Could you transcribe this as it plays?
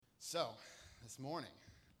So, this morning,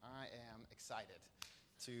 I am excited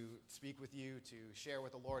to speak with you, to share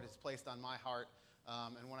what the Lord has placed on my heart.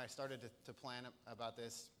 And when I started to plan about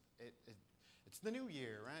this, it's the new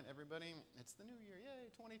year, right, everybody? It's the new year.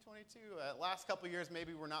 Yay, 2022. Last couple years,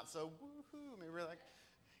 maybe we're not so woohoo. Maybe we're like,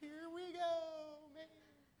 here we go, man.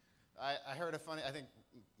 I heard I think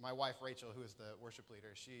my wife, Rachel, who is the worship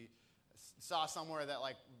leader, she saw somewhere that,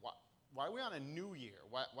 like, why are we on a new year?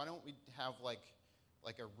 Why don't we have, like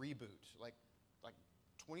a reboot? Like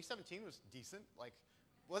 2017 was decent. Like,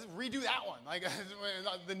 let's redo that one. Like,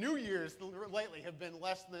 the New Year's lately have been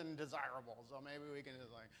less than desirable, so maybe we can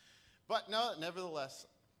just But no, nevertheless,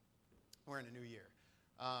 we're in a new year.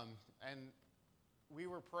 And we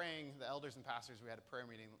were praying, the elders and pastors, we had a prayer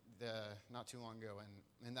meeting not too long ago,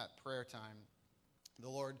 and in that prayer time, the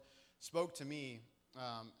Lord spoke to me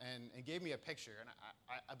and gave me a picture. And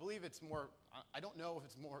I believe it's more, I don't know if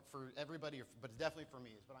it's more for everybody, but it's definitely for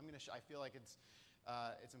me. But I feel like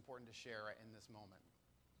it's important to share right in this moment.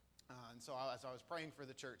 And so as I was praying for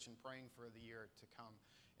the church and praying for the year to come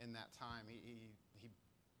in that time, he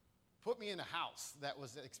put me in a house that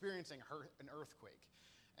was experiencing an earthquake.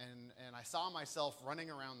 And I saw myself running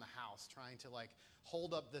around the house trying to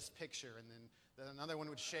hold up this picture, and then another one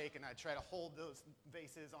would shake, and I'd try to hold those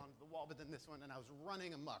vases on the wall, but then this one, and I was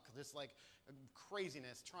running amok, this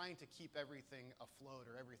craziness, trying to keep everything afloat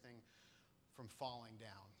or everything from falling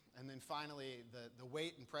down. And then finally, the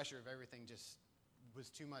weight and pressure of everything just was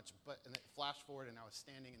too much, and it flashed forward, and I was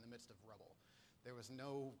standing in the midst of rubble. There was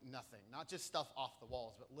nothing, not just stuff off the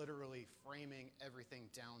walls, but literally framing everything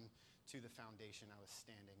down to the foundation. I was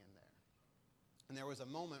standing in there. And there was a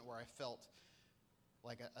moment where I felt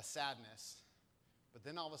like a sadness, but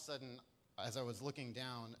then all of a sudden, as I was looking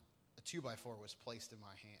down, a 2x4 was placed in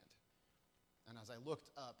my hand. And as I looked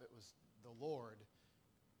up, it was the Lord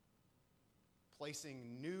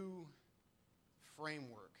placing new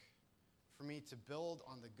framework for me to build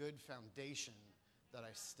on the good foundation that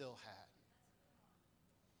I still had.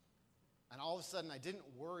 And all of a sudden, I didn't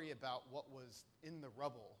worry about what was in the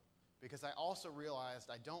rubble, because I also realized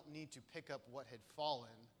I don't need to pick up what had fallen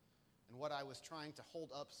and what I was trying to hold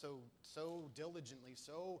up so diligently.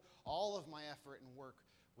 So all of my effort and work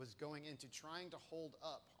was going into trying to hold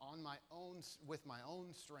up with my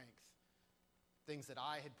own strength, things that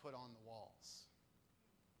I had put on the walls.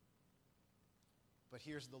 But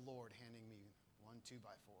here's the Lord handing me one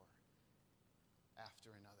 2x4 after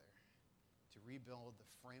another to rebuild the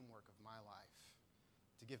framework of my life,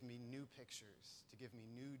 to give me new pictures, to give me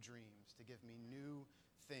new dreams, to give me new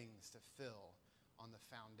things to fill on the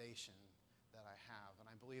foundation that I have. And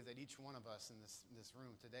I believe that each one of us in this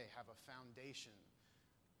room today have a foundation.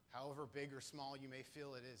 However big or small you may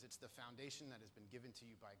feel it is, it's the foundation that has been given to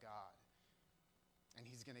you by God. And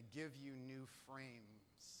He's going to give you new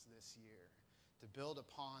frames this year to build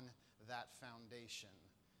upon that foundation.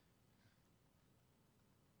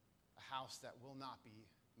 A house that will not be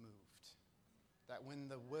moved. That when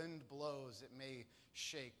the wind blows, it may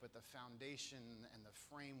shake, but the foundation and the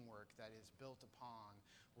framework that is built upon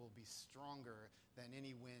will be stronger than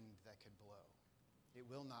any wind that could blow. It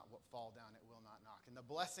will not fall down, it will not knock. And the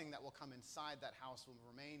blessing that will come inside that house will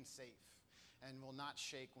remain safe and will not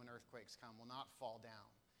shake when earthquakes come, will not fall down.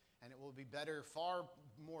 And it will be better, far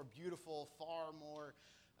more beautiful, far more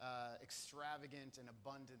extravagant and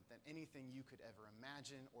abundant than anything you could ever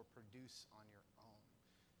imagine or produce on your own.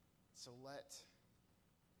 So let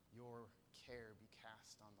your care be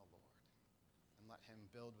cast on the Lord, and let Him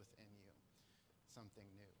build within you something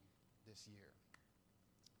new this year.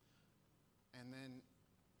 And then,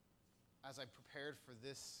 as I prepared for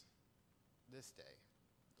this day,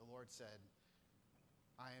 the Lord said,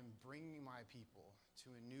 I am bringing my people to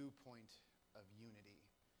a new point of unity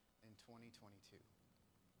in 2022.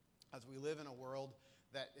 As we live in a world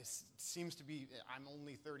that seems to be, I'm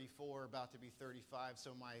only 34, about to be 35,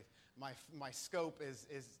 so my scope is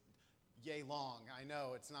yay long. I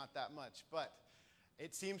know it's not that much, but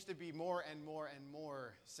it seems to be more and more and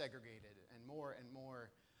more segregated and more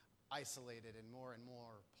isolated and more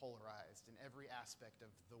polarized in every aspect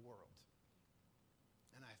of the world.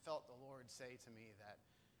 And I felt the Lord say to me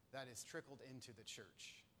that has trickled into the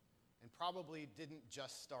church. And probably didn't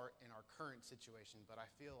just start in our current situation, but I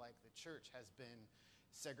feel like the church has been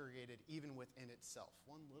segregated even within itself.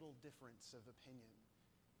 One little difference of opinion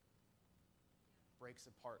breaks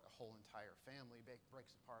apart a whole entire family,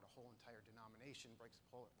 breaks apart a whole entire denomination, breaks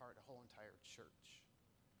apart a whole entire church.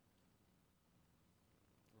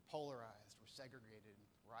 We're polarized, we're segregated,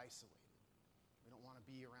 we're isolated. We don't want to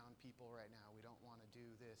be around people right now. We don't want to do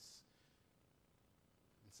this.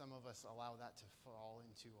 And some of us allow that to fall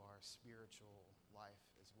into our spiritual life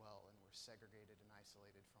as well. were segregated and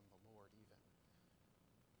isolated from the Lord even.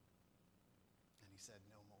 And he said,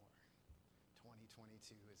 no more.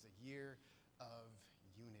 2022 is a year of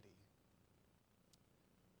unity.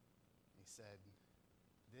 He said,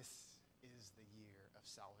 this is the year of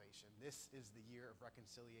salvation. This is the year of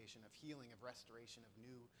reconciliation, of healing, of restoration, of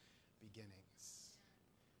new beginnings.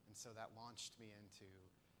 And so that launched me into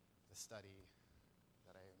the study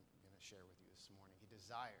that I am going to share with you this morning. He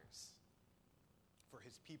desires for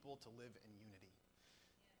his people to live in unity.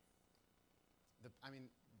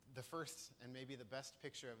 The first and maybe the best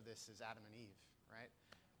picture of this is Adam and Eve, right?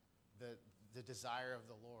 The desire of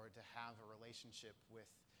the Lord to have a relationship with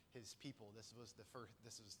his people. This is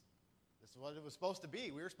what it was supposed to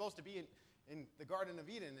be. We were supposed to be in the Garden of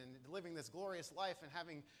Eden and living this glorious life and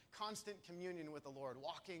having constant communion with the Lord,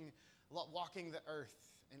 walking the earth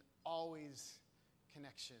in always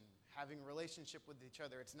connection, having a relationship with each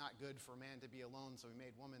other. It's not good for man to be alone, so he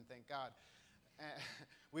made woman, thank God.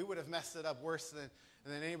 We would have messed it up worse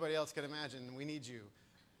than anybody else could imagine. We need you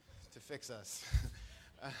to fix us.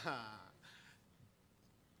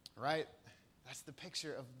 Right? That's the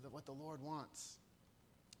picture of what the Lord wants.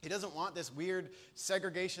 He doesn't want this weird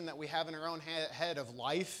segregation that we have in our own head of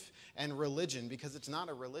life and religion, because it's not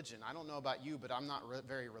a religion. I don't know about you, but I'm not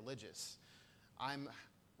very religious. I'm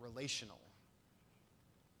relational.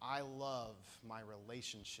 I love my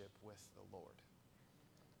relationship with the Lord.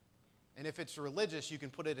 And if it's religious, you can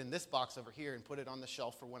put it in this box over here and put it on the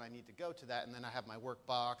shelf for when I need to go to that. And then I have my work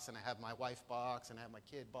box, and I have my wife box, and I have my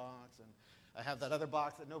kid box, and I have that other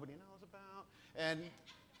box that nobody knows about.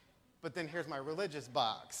 But then here's my religious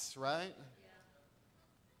box, right?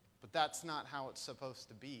 But that's not how it's supposed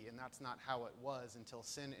to be, and that's not how it was until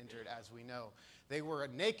sin entered, as we know. They were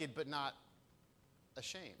naked but not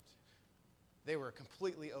ashamed. They were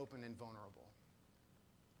completely open and vulnerable,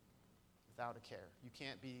 without a care. You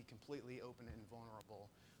can't be completely open and vulnerable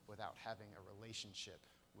without having a relationship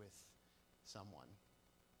with someone.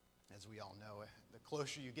 As we all know, the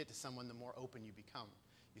closer you get to someone, the more open you become.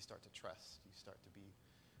 You start to trust. You start to be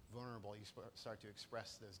vulnerable. You start to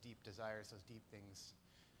express those deep desires, those deep things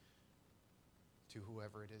to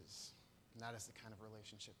whoever it is. And that is the kind of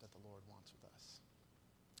relationship that the Lord wants with us.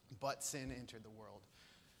 But sin entered the world.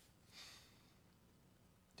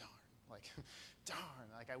 Darn,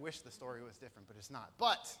 I wish the story was different, but it's not.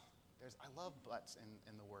 But, I love buts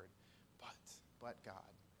in the word. But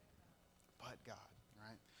God. But God,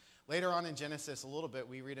 right? Later on in Genesis, a little bit,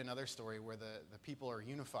 we read another story where the people are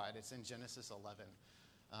unified. It's in Genesis 11.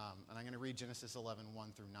 And I'm going to read Genesis 11,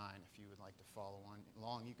 1 through 9, if you would like to follow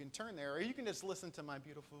along. You can turn there, or you can just listen to my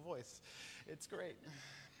beautiful voice. It's great.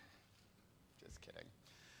 Just kidding.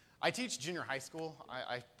 I teach junior high school.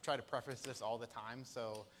 I try to preface this all the time,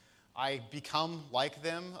 so I become like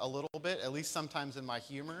them a little bit, at least sometimes in my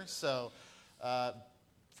humor. So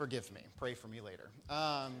forgive me. Pray for me later.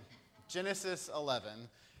 Genesis 11,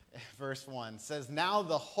 verse 1 says, "Now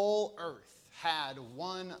the whole earth had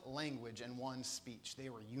one language and one speech." They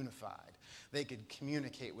were unified. They could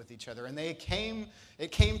communicate with each other. And it came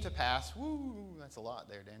to pass, that's a lot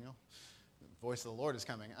there, Daniel. The voice of the Lord is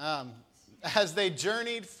coming. As they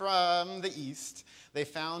journeyed from the east, they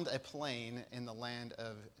found a plain in the land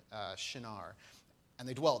of Shinar, and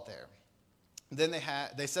they dwelt there. Then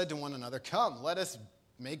they said to one another, "Come, let us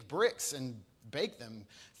make bricks and bake them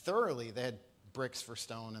thoroughly." They had bricks for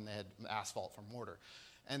stone, and they had asphalt for mortar.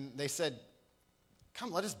 And they said,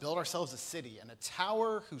 "Come, let us build ourselves a city and a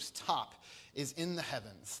tower whose top is in the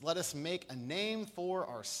heavens. Let us make a name for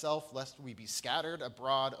ourselves, lest we be scattered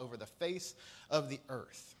abroad over the face of the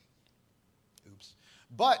earth." Oops.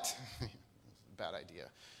 But, bad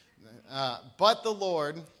idea. But the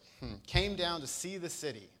Lord came down to see the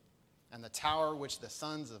city and the tower which the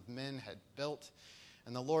sons of men had built.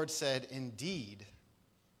 And the Lord said, "Indeed,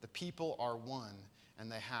 the people are one,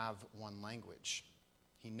 and they have one language."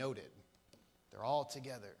 He noted, they're all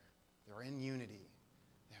together. They're in unity.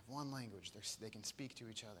 They have one language. They can speak to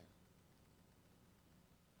each other.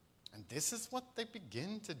 And this is what they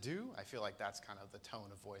begin to do? I feel like that's kind of the tone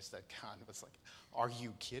of voice that God was like, "Are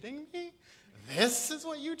you kidding me? This is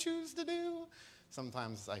what you choose to do?"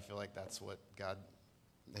 Sometimes I feel like that's what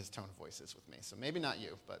his tone of voice is with me. So maybe not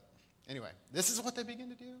you, but anyway, this is what they begin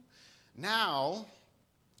to do. Now,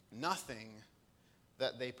 nothing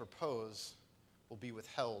that they propose will be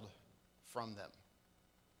withheld from them.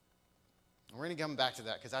 And we're going to come back to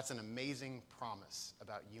that because that's an amazing promise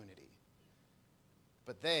about unity.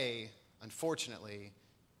 But they, unfortunately,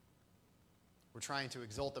 were trying to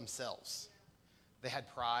exalt themselves. They had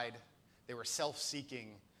pride. They were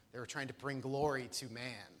self-seeking. They were trying to bring glory to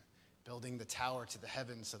man, building the tower to the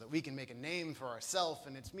heavens so that we can make a name for ourselves,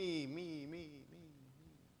 and it's me, me, me, me,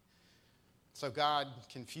 me. So God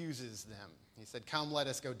confuses them. He said, come, let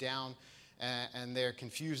us go down, and they're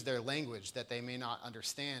confused their language that they may not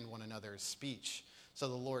understand one another's speech. So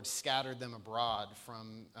the Lord scattered them abroad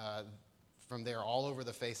from there all over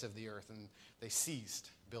the face of the earth, and they ceased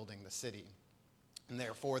building the city. And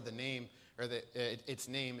therefore its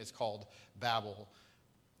name is called Babel,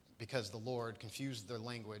 because the Lord confused their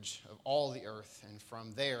language of all the earth, and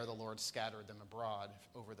from there the Lord scattered them abroad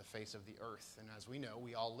over the face of the earth. And as we know,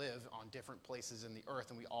 we all live on different places in the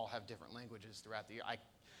earth, and we all have different languages throughout the year. I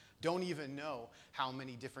don't even know how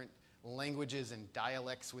many different languages and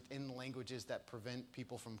dialects within languages that prevent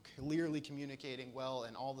people from clearly communicating well,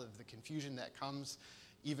 and all of the confusion that comes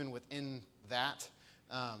even within that.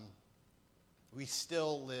 We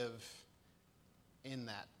still live in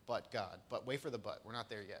that, but God. But wait for the but. We're not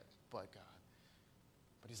there yet. But God.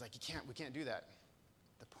 But he's like, we can't do that.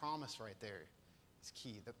 The promise right there is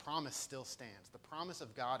key. The promise still stands. The promise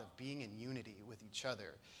of God of being in unity with each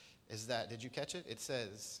other is that, did you catch it? It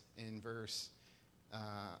says in verse,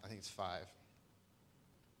 I think it's 5.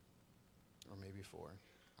 Or maybe 4.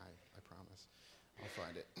 I promise. I'll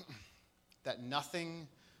find it. That nothing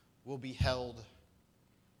will be held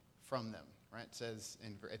from them. Right? It says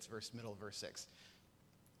it's middle of verse 6.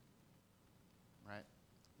 Right?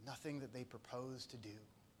 Nothing that they propose to do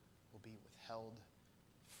will be withheld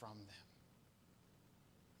from them.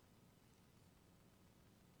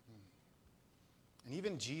 And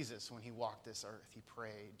even Jesus, when he walked this earth, he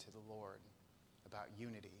prayed to the Lord about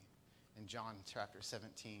unity. In John chapter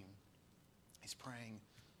 17, he's praying.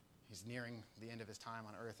 He's nearing the end of his time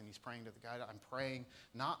on earth, and he's praying to the God. I'm praying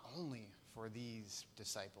not only for these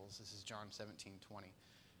disciples, this is John 17:20,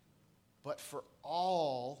 but for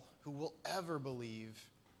all who will ever believe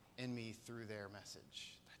in me through their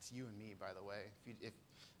message. That's you and me, by the way.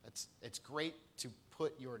 It's great to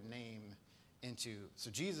put your name into.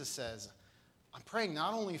 So Jesus says, I'm praying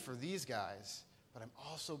not only for these guys, but I'm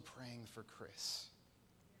also praying for Chris,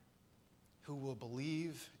 who will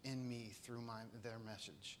believe in me through their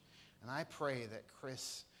message. And I pray that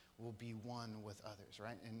Chris will be one with others,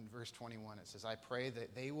 right? In verse 21, it says, I pray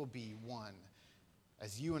that they will be one,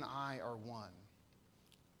 as you and I are one.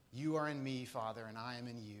 You are in me, Father, and I am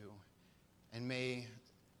in you. And may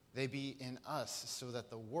they be in us, so that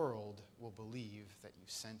the world will believe that you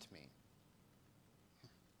sent me.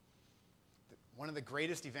 One of the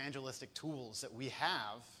greatest evangelistic tools that we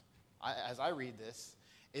have, as I read this,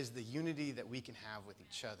 is the unity that we can have with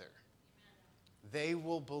each other. They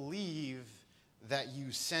will believe that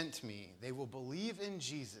you sent me. They will believe in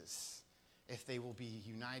Jesus if they will be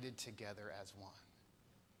united together as one.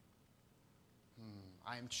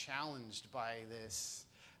 I am challenged by this,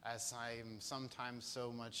 as I am sometimes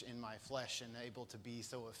so much in my flesh and able to be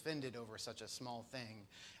so offended over such a small thing.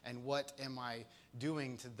 And what am I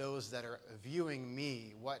doing to those that are viewing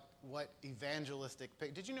me? What evangelistic...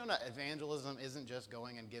 Did you know that evangelism isn't just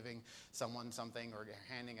going and giving someone something or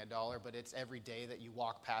handing $1, but it's every day that you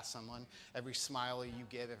walk past someone, every smile you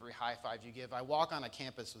give, every high five you give. I walk on a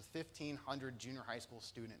campus with 1,500 junior high school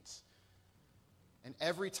students. And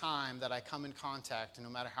every time that I come in contact, no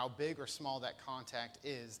matter how big or small that contact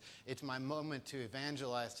is, it's my moment to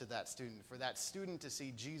evangelize to that student, for that student to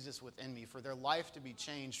see Jesus within me, for their life to be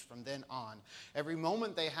changed from then on. Every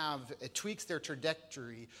moment they have, it tweaks their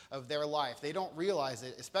trajectory of their life. They don't realize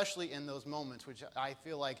it, especially in those moments, which I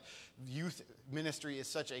feel like youth ministry is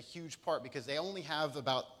such a huge part, because they only have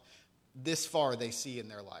about this far they see in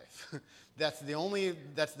their life. That's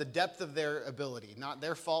the depth of their ability. Not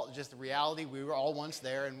their fault, just the reality. We were all once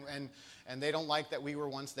there, and they don't like that we were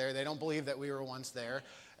once there. They don't believe that we were once there.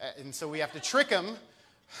 And so we have to trick them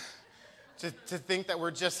to think that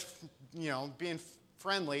we're just, being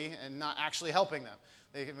friendly and not actually helping them.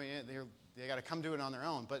 They got to come do it on their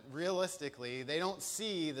own. But realistically, they don't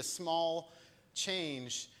see the small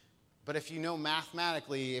change. But if you know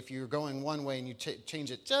mathematically, if you're going one way and you change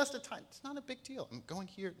it just a tiny, it's not a big deal. I'm going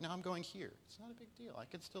here, now I'm going here. It's not a big deal. I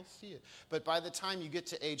can still see it. But by the time you get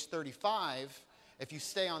to age 35, if you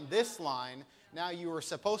stay on this line, now you were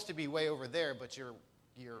supposed to be way over there, but you're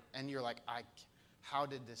like, how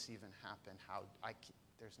did this even happen?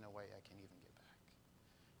 There's no way I can even get back.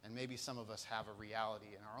 And maybe some of us have a reality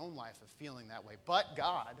in our own life of feeling that way. But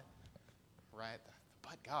God, right?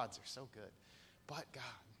 But Gods are so good. But God.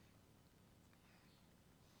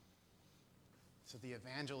 So the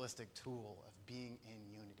evangelistic tool of being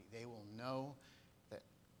in unity, they will know that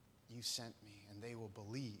you sent me, and they will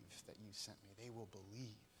believe that you sent me. They will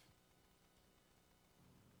believe.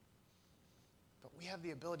 But we have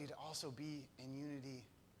the ability to also be in unity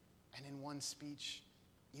and in one speech,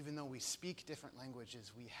 even though we speak different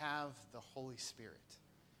languages, we have the Holy Spirit.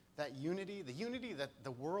 That unity, the unity that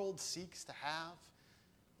the world seeks to have,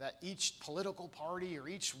 that each political party or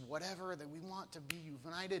each whatever, that we want to be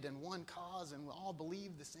united in one cause and we all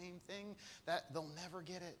believe the same thing, that they'll never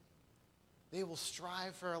get it. They will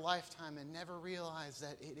strive for a lifetime and never realize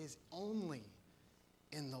that it is only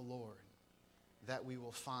in the Lord that we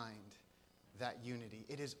will find that unity.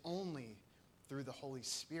 It is only through the Holy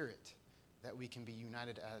Spirit that we can be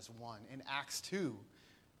united as one. In Acts 2,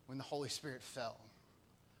 when the Holy Spirit fell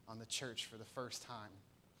on the church for the first time,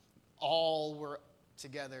 all were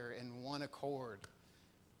together in one accord.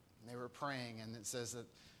 And they were praying, and it says that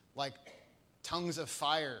like tongues of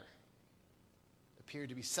fire appeared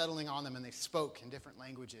to be settling on them, and they spoke in different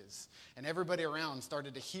languages. And everybody around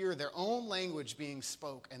started to hear their own language being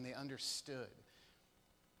spoke, and they understood.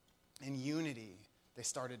 In unity, they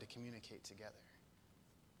started to communicate together.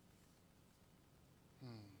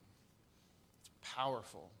 It's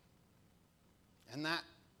powerful. And that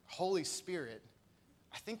Holy Spirit,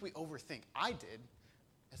 I think we overthink. I did.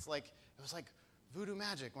 It was like voodoo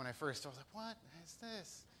magic when I was like, what is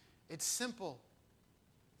this? It's simple.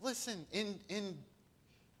 Listen,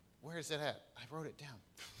 where is it at? I wrote it down.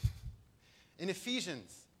 In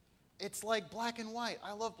Ephesians, it's like black and white.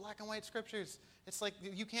 I love black and white scriptures. It's like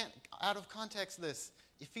you can't out of context this.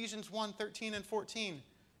 Ephesians 1:13 and 14.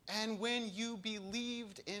 And when you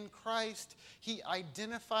believed in Christ, he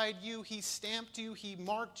identified you, he stamped you, he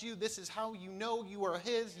marked you. This is how you know you are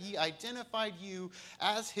his. He identified you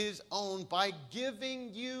as his own by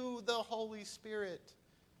giving you the Holy Spirit.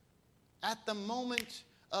 At the moment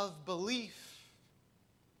of belief,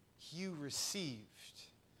 you received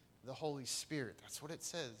the Holy Spirit. That's what it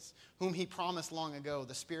says. Whom he promised long ago,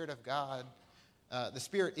 the Spirit of God. The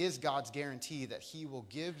Spirit is God's guarantee that he will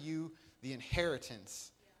give you the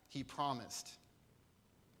inheritance he promised,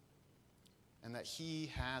 and that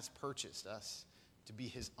he has purchased us to be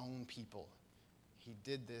his own people. He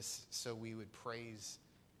did this so we would praise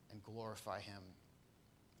and glorify him.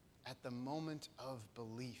 At the moment of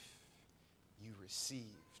belief, you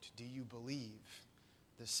received. Do you believe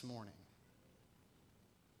this morning?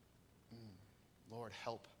 Lord,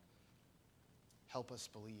 help us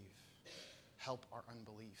believe. Help our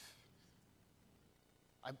unbelief.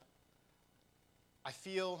 I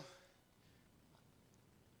feel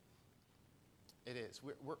it is.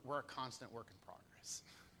 We're a constant work in progress.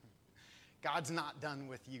 God's not done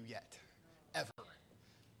with you yet, ever.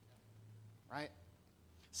 Right?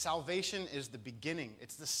 Salvation is the beginning.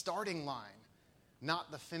 It's the starting line,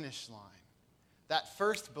 not the finish line. That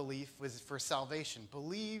first belief was for salvation.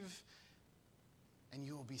 Believe and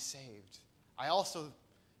you will be saved. I also,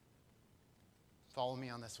 follow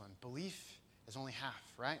me on this one, belief is only half,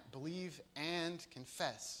 right? Believe and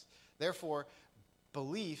confess. Therefore,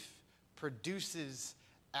 belief produces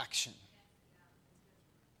action.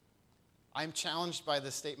 I'm challenged by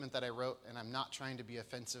this statement that I wrote, and I'm not trying to be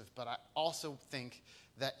offensive, but I also think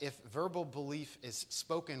that if verbal belief is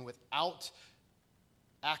spoken without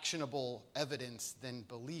actionable evidence, then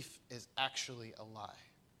belief is actually a lie.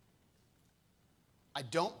 I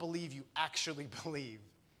don't believe you actually believe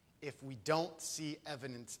if we don't see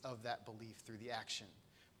evidence of that belief through the action.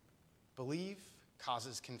 Belief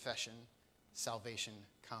causes confession, salvation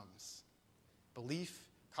comes. Belief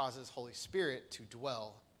causes Holy Spirit to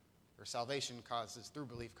dwell, or salvation causes, through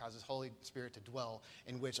belief, causes Holy Spirit to dwell,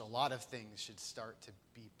 in which a lot of things should start to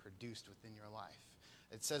be produced within your life.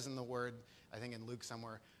 It says in the Word, I think in Luke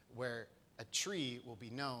somewhere, where a tree will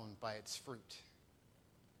be known by its fruit.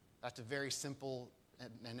 That's a very simple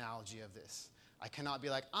analogy of this. I cannot be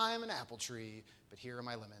like, I'm an apple tree, but here are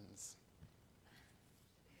my lemons.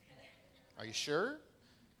 Are you sure?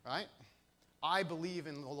 Right? I believe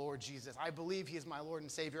in the Lord Jesus. I believe he is my Lord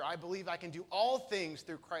and Savior. I believe I can do all things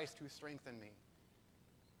through Christ who strengthened me.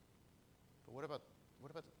 But what about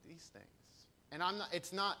these things? And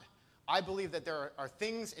I believe that there are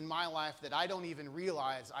things in my life that I don't even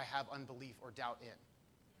realize I have unbelief or doubt in.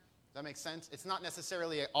 Does that make sense? It's not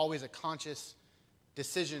necessarily always a conscious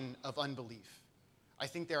decision of unbelief. I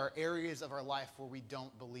think there are areas of our life where we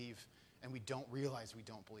don't believe and we don't realize we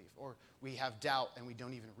don't believe. Or we have doubt and we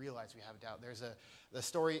don't even realize we have doubt. There's a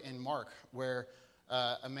story in Mark where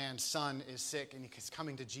a man's son is sick and he's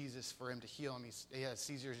coming to Jesus for him to heal him. He has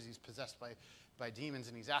seizures, he's possessed by demons,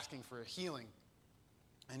 and he's asking for a healing.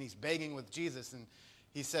 And he's begging with Jesus, and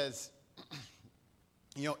he says,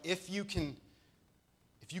 if you can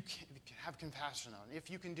have compassion on it, if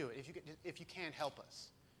you can do it, if you can help us.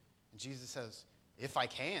 And Jesus says, if I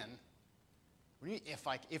can,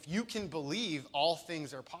 If you can believe, all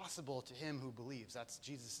things are possible to him who believes. That's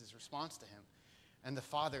Jesus' response to him. And the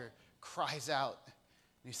Father cries out, and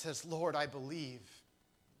he says, Lord, I believe.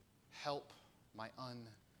 Help my unbelief.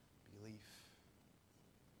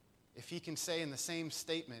 If he can say in the same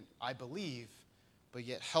statement, I believe, but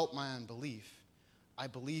yet help my unbelief. I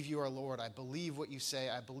believe you are Lord. I believe what you say.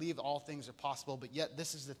 I believe all things are possible, but yet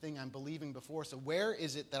this is the thing I'm believing before. So where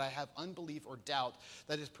is it that I have unbelief or doubt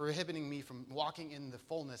that is prohibiting me from walking in the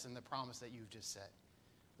fullness and the promise that you've just said?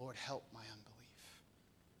 Lord, help my unbelief.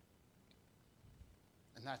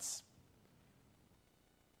 And that's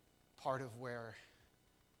part of where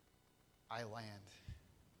I land.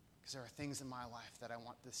 Because there are things in my life that I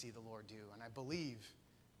want to see the Lord do. And I believe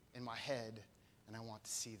in my head, and I want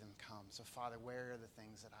to see them come. So, Father, where are the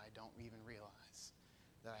things that I don't even realize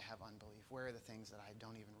that I have unbelief? Where are the things that I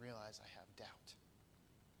don't even realize I have doubt?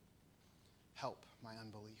 Help my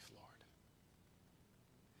unbelief, Lord.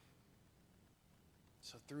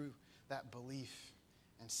 So through that belief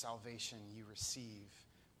and salvation, you receive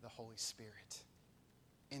the Holy Spirit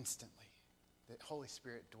instantly. The Holy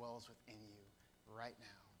Spirit dwells within you right now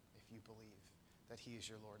if you believe that he is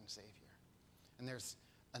your Lord and Savior. And there's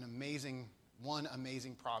one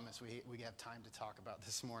amazing promise we have time to talk about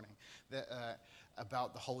this morning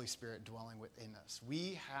about the Holy Spirit dwelling within us.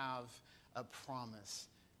 We have a promise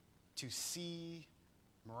to see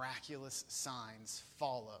miraculous signs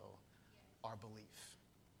follow our belief.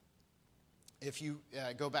 If you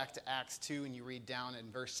go back to Acts 2 and you read down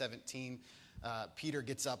in verse 17, Peter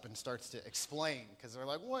gets up and starts to explain because they're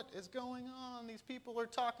like, what is going on? These people are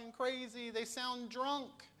talking crazy. They sound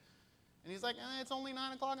drunk. And he's like, it's only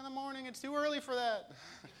 9 o'clock in the morning. It's too early for that.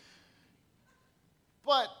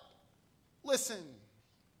 But listen.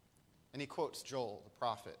 And he quotes Joel, the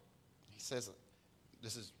prophet. He says,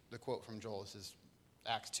 this is the quote from Joel. This is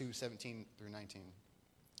Acts 2, 17 through 19.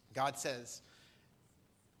 God says,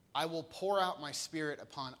 I will pour out my spirit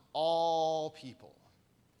upon all people.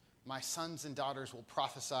 My sons and daughters will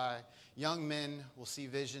prophesy. Young men will see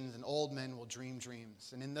visions, and old men will dream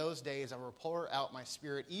dreams. And in those days I will pour out my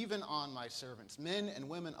spirit even on my servants, men and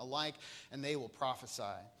women alike, and they will prophesy.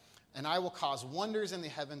 And I will cause wonders in the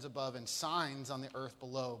heavens above and signs on the earth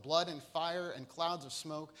below, blood and fire and clouds of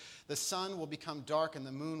smoke. The sun will become dark and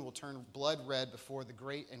the moon will turn blood red before the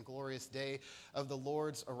great and glorious day of the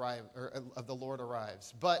Lord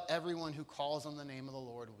arrives. But everyone who calls on the name of the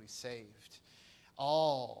Lord will be saved.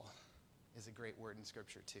 All is a great word in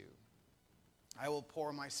Scripture too. I will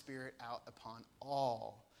pour my spirit out upon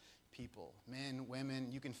all people, men, women.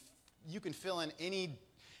 You can fill in any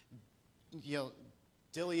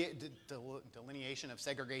delineation of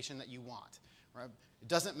segregation that you want. Right? It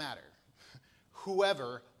doesn't matter.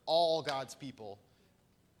 Whoever, all God's people,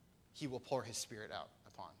 he will pour his spirit out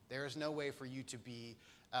upon. There is no way for you to be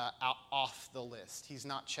off the list. He's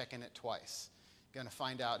not checking it twice. Going to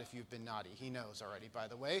find out if you've been naughty. He knows already, by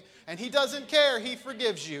the way. And he doesn't care. He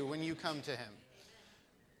forgives you when you come to him.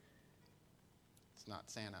 It's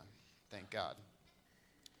not Santa. Thank God.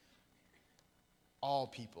 All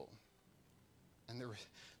people. And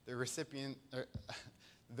the recipient,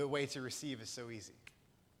 the way to receive is so easy.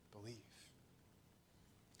 Believe.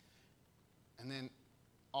 And then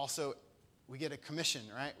also, we get a commission,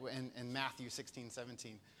 right? In Matthew 16,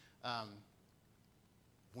 17.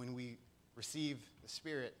 When we receive the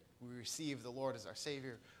Spirit, we receive the Lord as our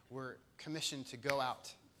Savior, we're commissioned to go out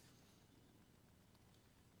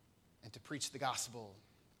and to preach the gospel.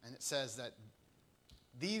 And it says that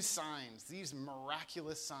these signs, these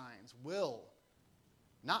miraculous signs will,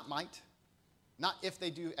 not might, not if they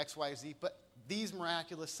do X, Y, Z, but these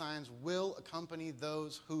miraculous signs will accompany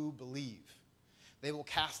those who believe. They will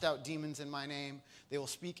cast out demons in my name. They will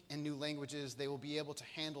speak in new languages. They will be able to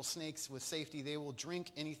handle snakes with safety. They will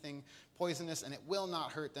drink anything poisonous, and it will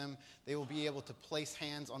not hurt them. They will be able to place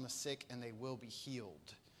hands on the sick, and they will be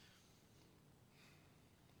healed.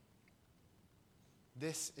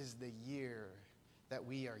 This is the year that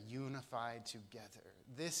we are unified together.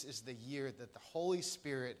 This is the year that the Holy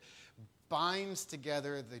Spirit binds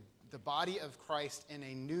together the body of Christ in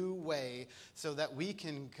a new way so that we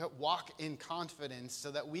can walk in confidence,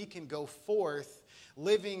 so that we can go forth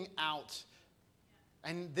living out.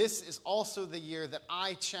 And this is also the year that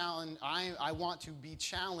I want to be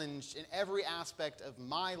challenged in every aspect of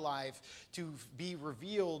my life to be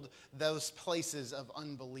revealed those places of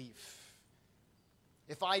unbelief.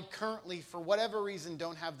 If I currently, for whatever reason,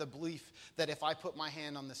 don't have the belief that if I put my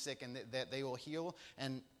hand on the sick and that they will heal,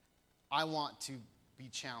 and I want to be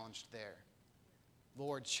challenged there.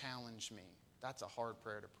 Lord, challenge me. That's a hard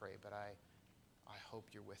prayer to pray, but I hope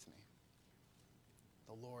you're with me.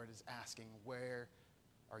 the Lord is asking, where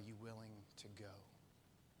are you willing to go?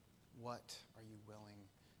 What are you willing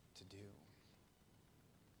to do?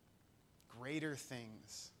 Greater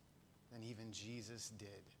things than even Jesus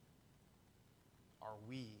did are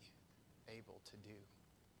we able to do.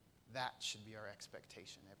 That should be our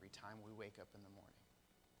expectation every time we wake up in the morning.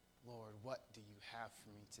 Lord, what do you have for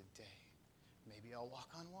me today? Maybe I'll walk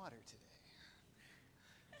on water today.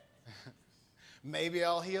 Maybe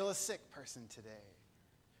I'll heal a sick person today.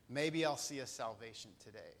 Maybe I'll see a salvation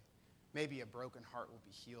today. Maybe a broken heart will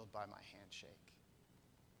be healed by my handshake.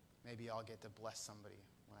 Maybe I'll get to bless somebody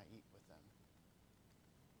when I eat with them.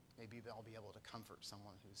 Maybe I'll be able to comfort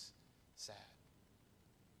someone who's sad.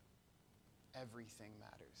 Everything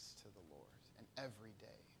matters to the Lord, and every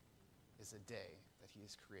day is a day that he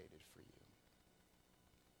has created for you.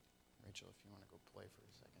 Rachel, if you want to go play for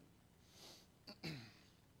a second.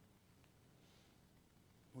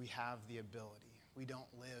 We have the ability. We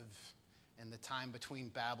don't live in the time between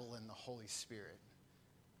Babel and the Holy Spirit.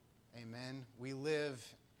 Amen. We live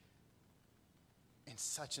in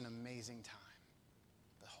such an amazing time.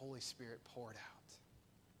 The Holy Spirit poured out.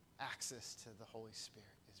 Access to the Holy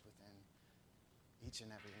Spirit is within each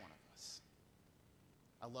and every one of us.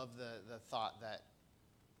 I love the thought that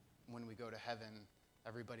when we go to heaven,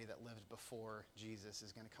 everybody that lived before Jesus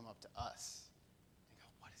is going to come up to us and go,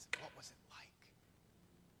 what was it like?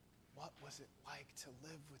 What was it like to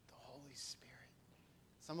live with the Holy Spirit?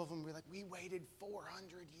 Some of them were like, we waited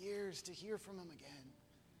 400 years to hear from him again.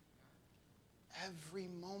 Every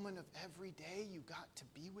moment of every day you got to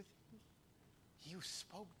be with him. He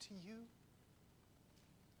spoke to you.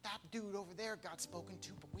 That dude over there got spoken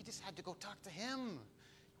to, but we just had to go talk to him.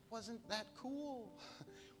 Wasn't that cool?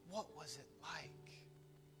 What was it like?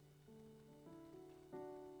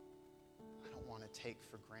 I don't want to take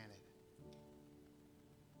for granted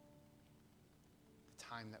the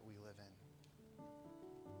time that we live in,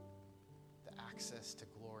 the access to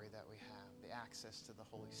glory that we have, the access to the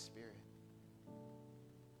Holy Spirit.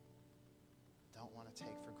 I don't want to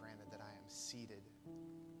take for granted that I am seated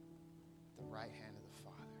at the right hand of the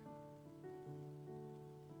Father,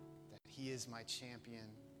 that he is my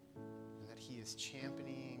champion, and that he is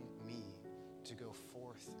championing me to go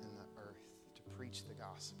forth in the earth to preach the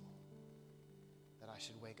gospel, that I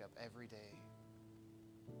should wake up every day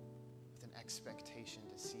with an expectation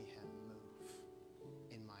to see